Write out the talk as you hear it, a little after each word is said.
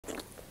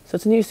So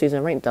it's a new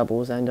season, ranked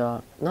doubles, and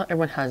not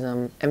everyone has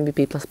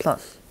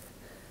MVP++.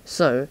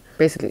 So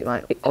basically,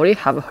 right, we already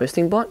have a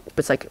hosting bot, but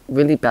it's like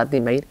really badly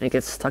made and it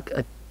gets stuck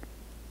a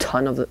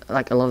lot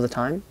of the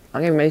time.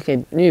 I'm gonna make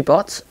a new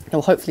bot that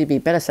will hopefully be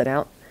better set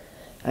out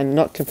and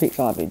not complete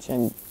garbage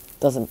and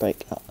doesn't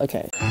break out.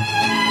 Okay.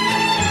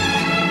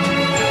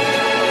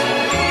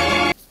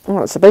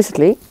 Alright, so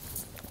basically,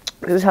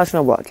 this is how it's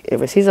gonna work. It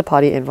receives a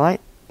party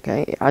invite,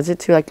 okay, it adds it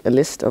to like a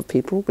list of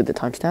people with the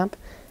timestamp.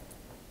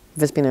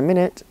 If it's been a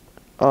minute,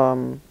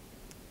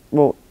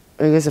 well,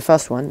 here's the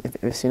first one.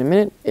 If it's been a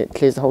minute, it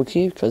clears the whole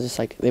queue because it's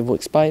like they've all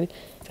expired.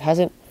 If it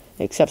hasn't,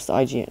 it accepts the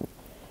IGN.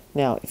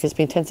 Now, if it's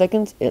been 10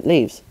 seconds, it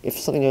leaves. If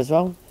something goes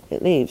wrong,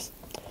 it leaves.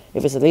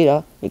 If it's a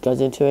leader, it goes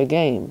into a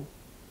game.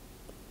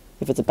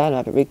 If it's a bad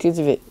map, it requeues.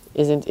 If it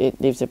isn't, it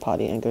leaves the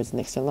party and goes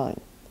next in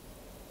line.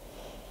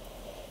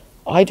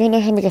 I don't know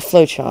how to make a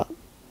flowchart,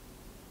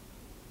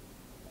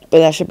 but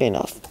that should be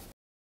enough.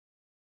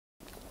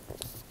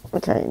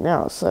 Okay,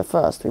 now, so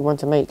first we want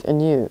to make a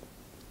new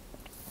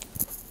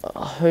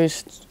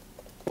host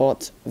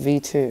bot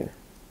v2.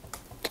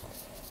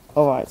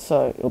 Alright,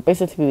 so it'll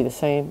basically be the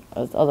same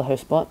as the other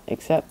host bot,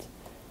 except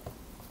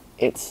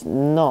it's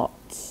not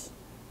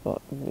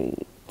bot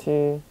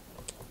v2.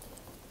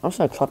 I'm just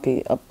gonna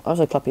copy,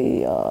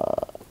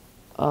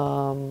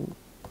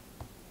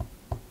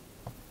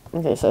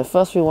 okay, so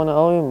first we want to,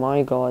 oh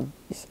my god,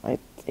 I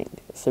think,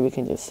 so we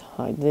can just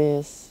hide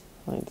this,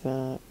 hide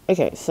that.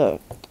 Okay, so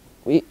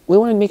we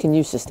want to make a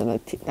new system,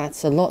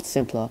 that's a lot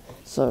simpler.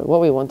 So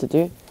what we want to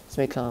do is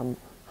make, I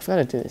forgot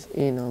to do this,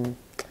 in,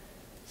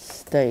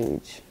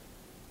 stage,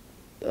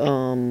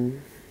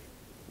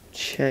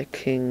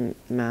 checking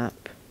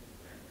map.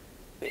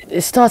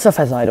 It starts off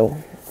as idle.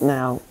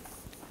 Now,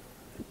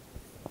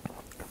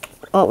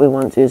 what we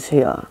want is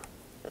here.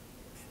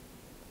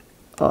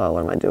 Oh,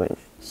 what am I doing?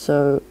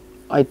 So,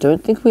 I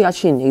don't think we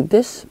actually need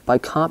this, but I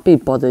can't be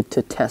bothered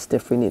to test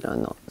if we need it or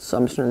not. So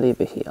I'm just gonna leave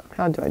it here.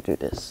 How do I do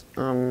this?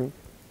 I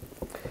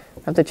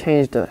have to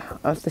change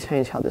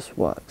how this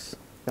works.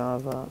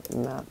 Java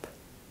map.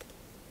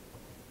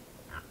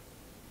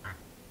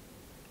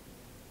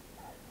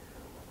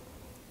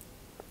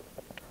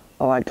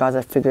 Alright guys,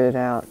 I figured it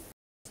out.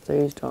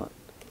 Stage dot.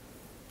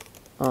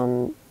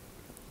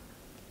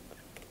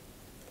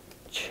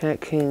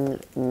 Checking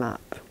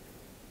map.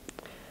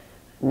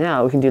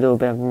 Now we can do a little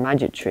bit of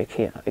magic trick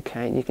here,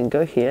 okay? You can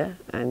go here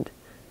and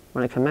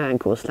run a command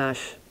called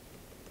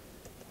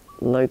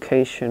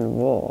 /location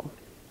raw.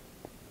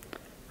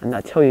 And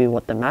that'll tell you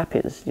what the map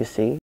is, you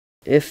see.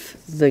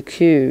 If the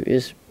queue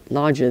is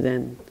larger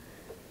than,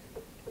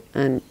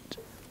 and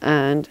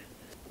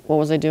what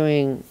was I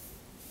doing?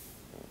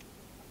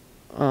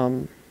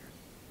 What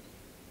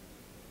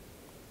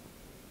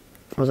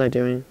was I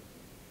doing?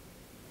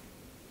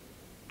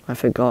 I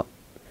forgot.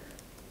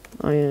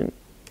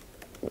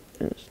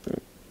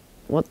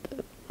 What?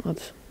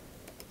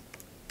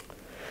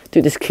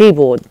 Dude, this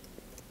keyboard.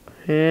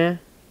 Here.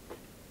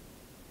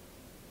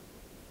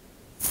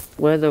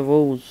 Where are the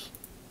rules?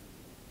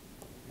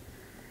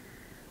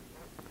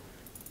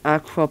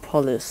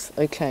 Acropolis.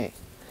 Okay.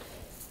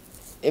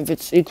 If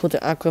it's equal to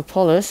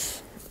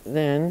Acropolis,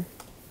 then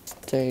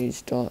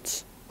stage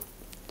dots.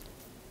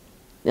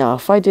 Now,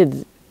 if I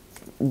did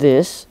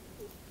this,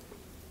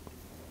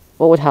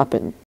 what would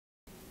happen?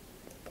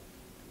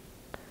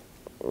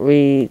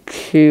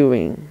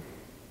 Requeuing.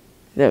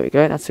 There we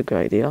go. That's a good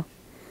idea.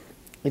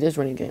 It is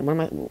running game.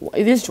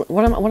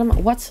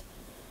 What?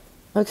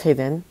 Okay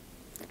then.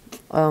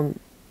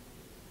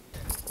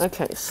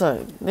 Okay,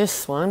 so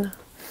this one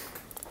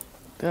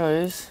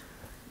goes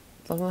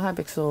log on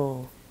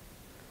hypixel.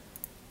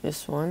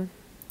 This one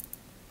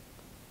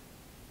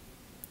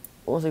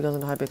also goes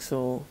on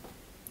hypixel.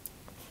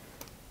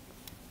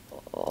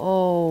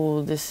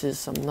 Oh, this is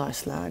some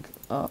nice lag.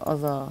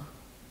 Other.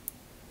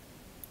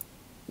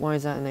 Why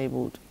is that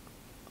enabled?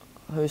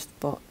 Host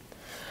bot.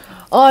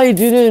 I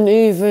didn't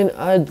even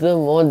add them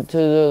onto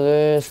the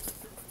list.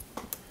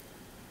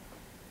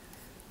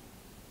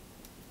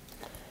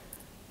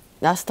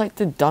 That's like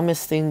the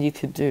dumbest thing you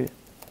could do.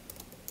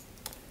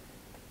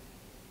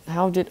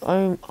 How did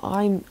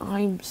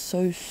I'm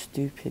so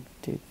stupid,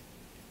 dude.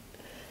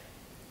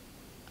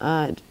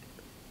 Add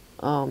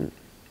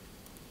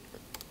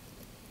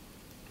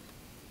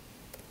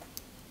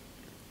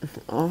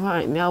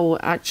Alright, now we'll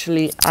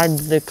actually add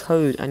the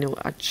code and it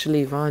will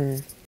actually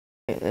run.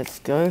 Okay, let's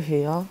go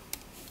here.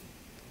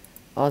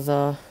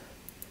 Other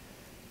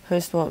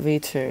hostbot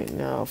v2.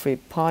 Now if we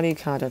party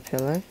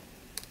caterpillow,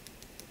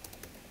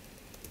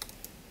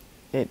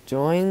 it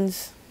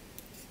joins.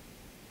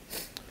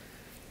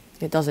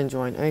 It doesn't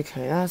join.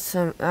 Okay,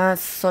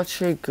 that's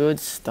such a good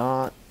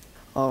start.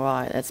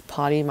 Alright, let's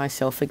party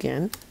myself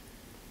again.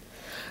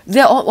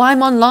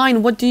 I'm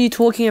online, what are you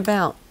talking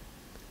about?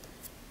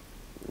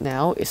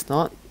 Now it's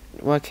not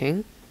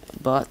working,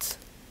 but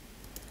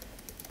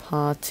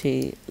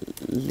party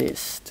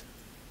list.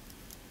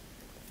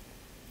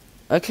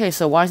 Okay,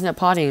 so why isn't it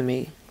partying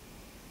me?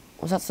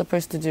 What's that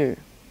supposed to do?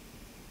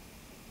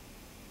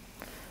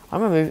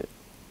 I'm gonna move.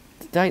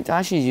 don't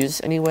actually use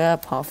this anywhere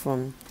apart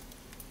from.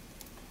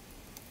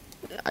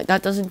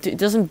 That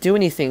doesn't do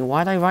anything.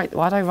 Why'd I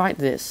write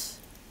this?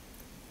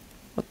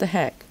 What the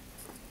heck?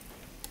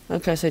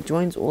 Okay, so it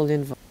joins all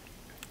in.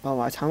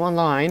 Alright, I'm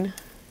online.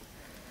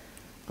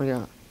 I'm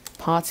gonna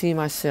party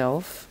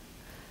myself.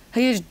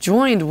 Hey, it's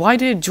joined. Why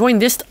did it join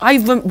this?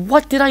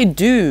 What did I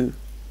do?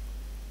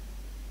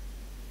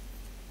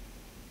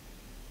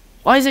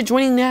 Why is it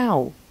joining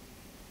now?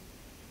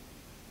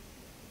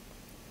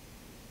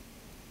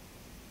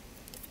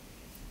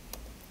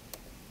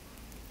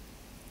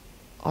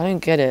 I don't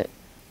get it.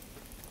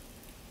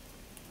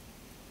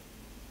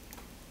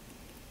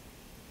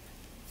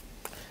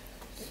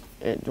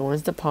 It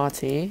joins the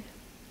party.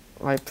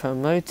 I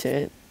promote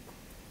it.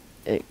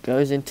 It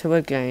goes into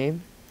a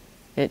game.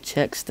 It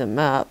checks the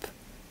map.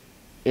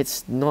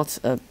 It's not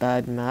a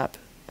bad map.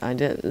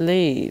 And it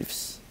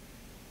leaves.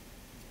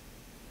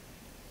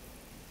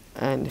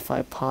 And if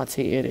I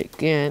party it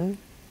again,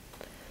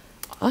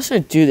 I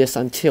should do this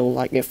until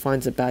like it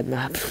finds a bad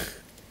map.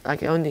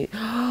 Like only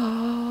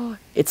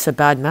it's a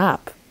bad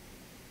map.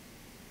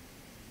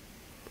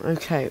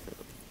 Okay,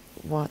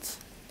 what?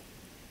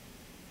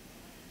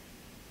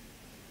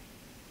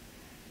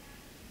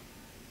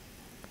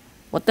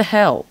 What the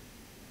hell?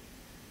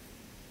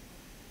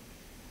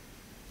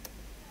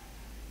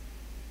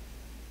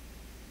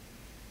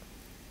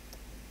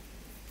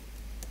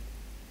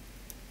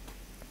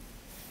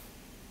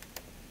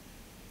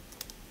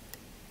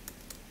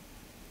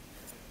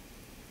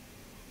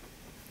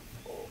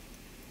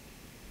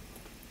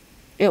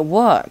 It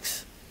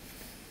works.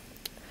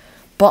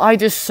 But I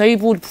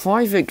disabled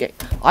private game.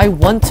 I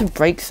want to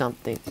break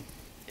something.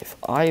 If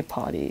I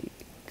party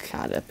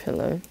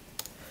caterpillow,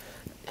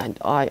 and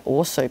I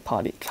also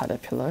party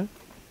caterpillow,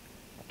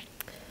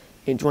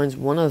 it joins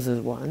one of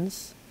the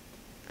ones,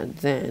 and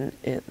then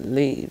it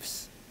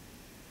leaves.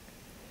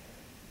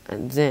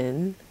 And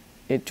then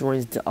it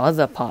joins the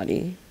other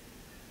party,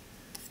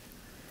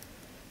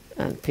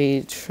 and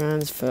P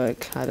transfer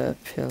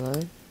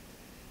caterpillow.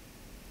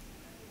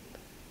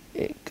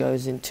 It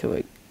goes into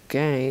a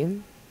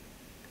game.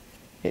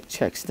 It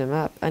checks the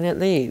map and it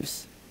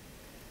leaves.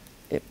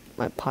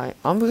 I'm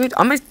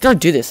gonna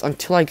do this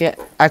until I get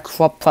a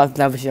crop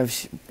level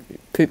of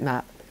poop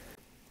map.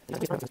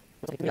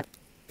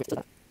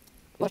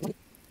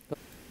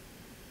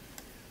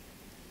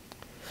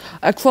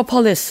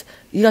 Acropolis!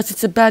 Yes,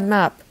 it's a bad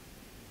map.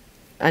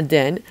 And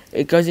then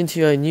it goes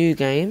into a new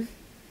game.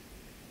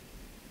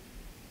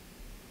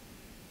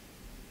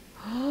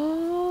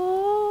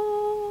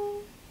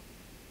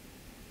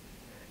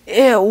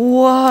 It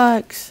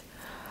works!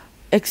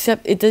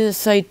 Except it doesn't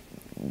say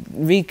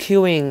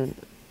requeuing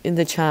in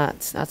the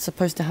chats. That's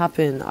supposed to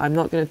happen. I'm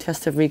not going to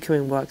test if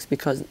requeuing works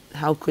because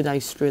how could I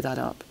screw that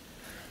up?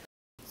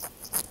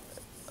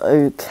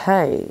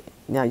 Okay,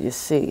 now you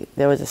see,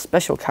 there is a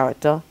special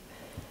character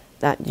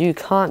that you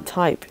can't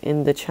type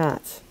in the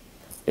chat.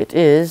 It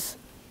is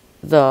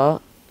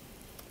the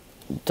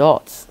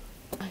dot.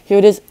 Here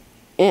it is.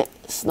 It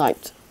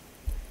sniped.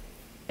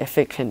 If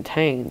it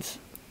contains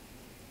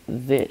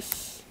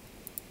this.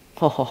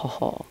 Ho ho ho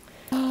ho.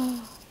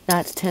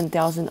 That's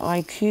 10,000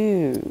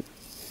 IQ.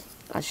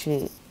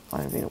 Actually, I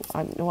don't know.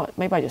 You know what?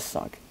 Maybe I just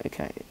suck.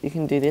 Okay, you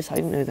can do this. I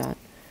didn't know that.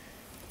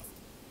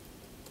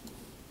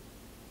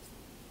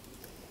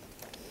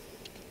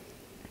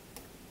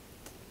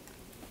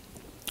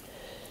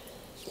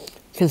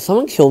 Can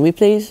someone kill me,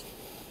 please?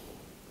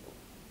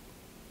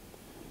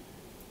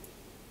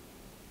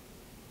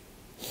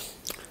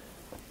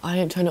 I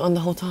didn't turn it on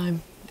the whole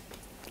time.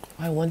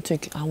 I want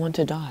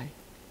to die.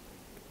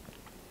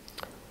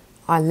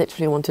 I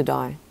literally want to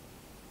die.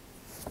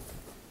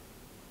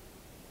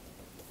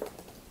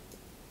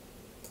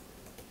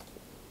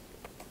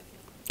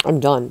 I'm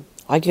done.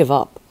 I give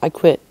up. I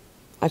quit.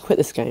 I quit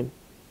this game.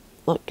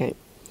 Not game.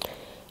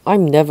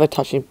 I'm never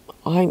touching.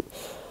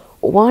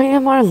 Why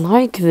am I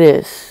like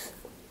this?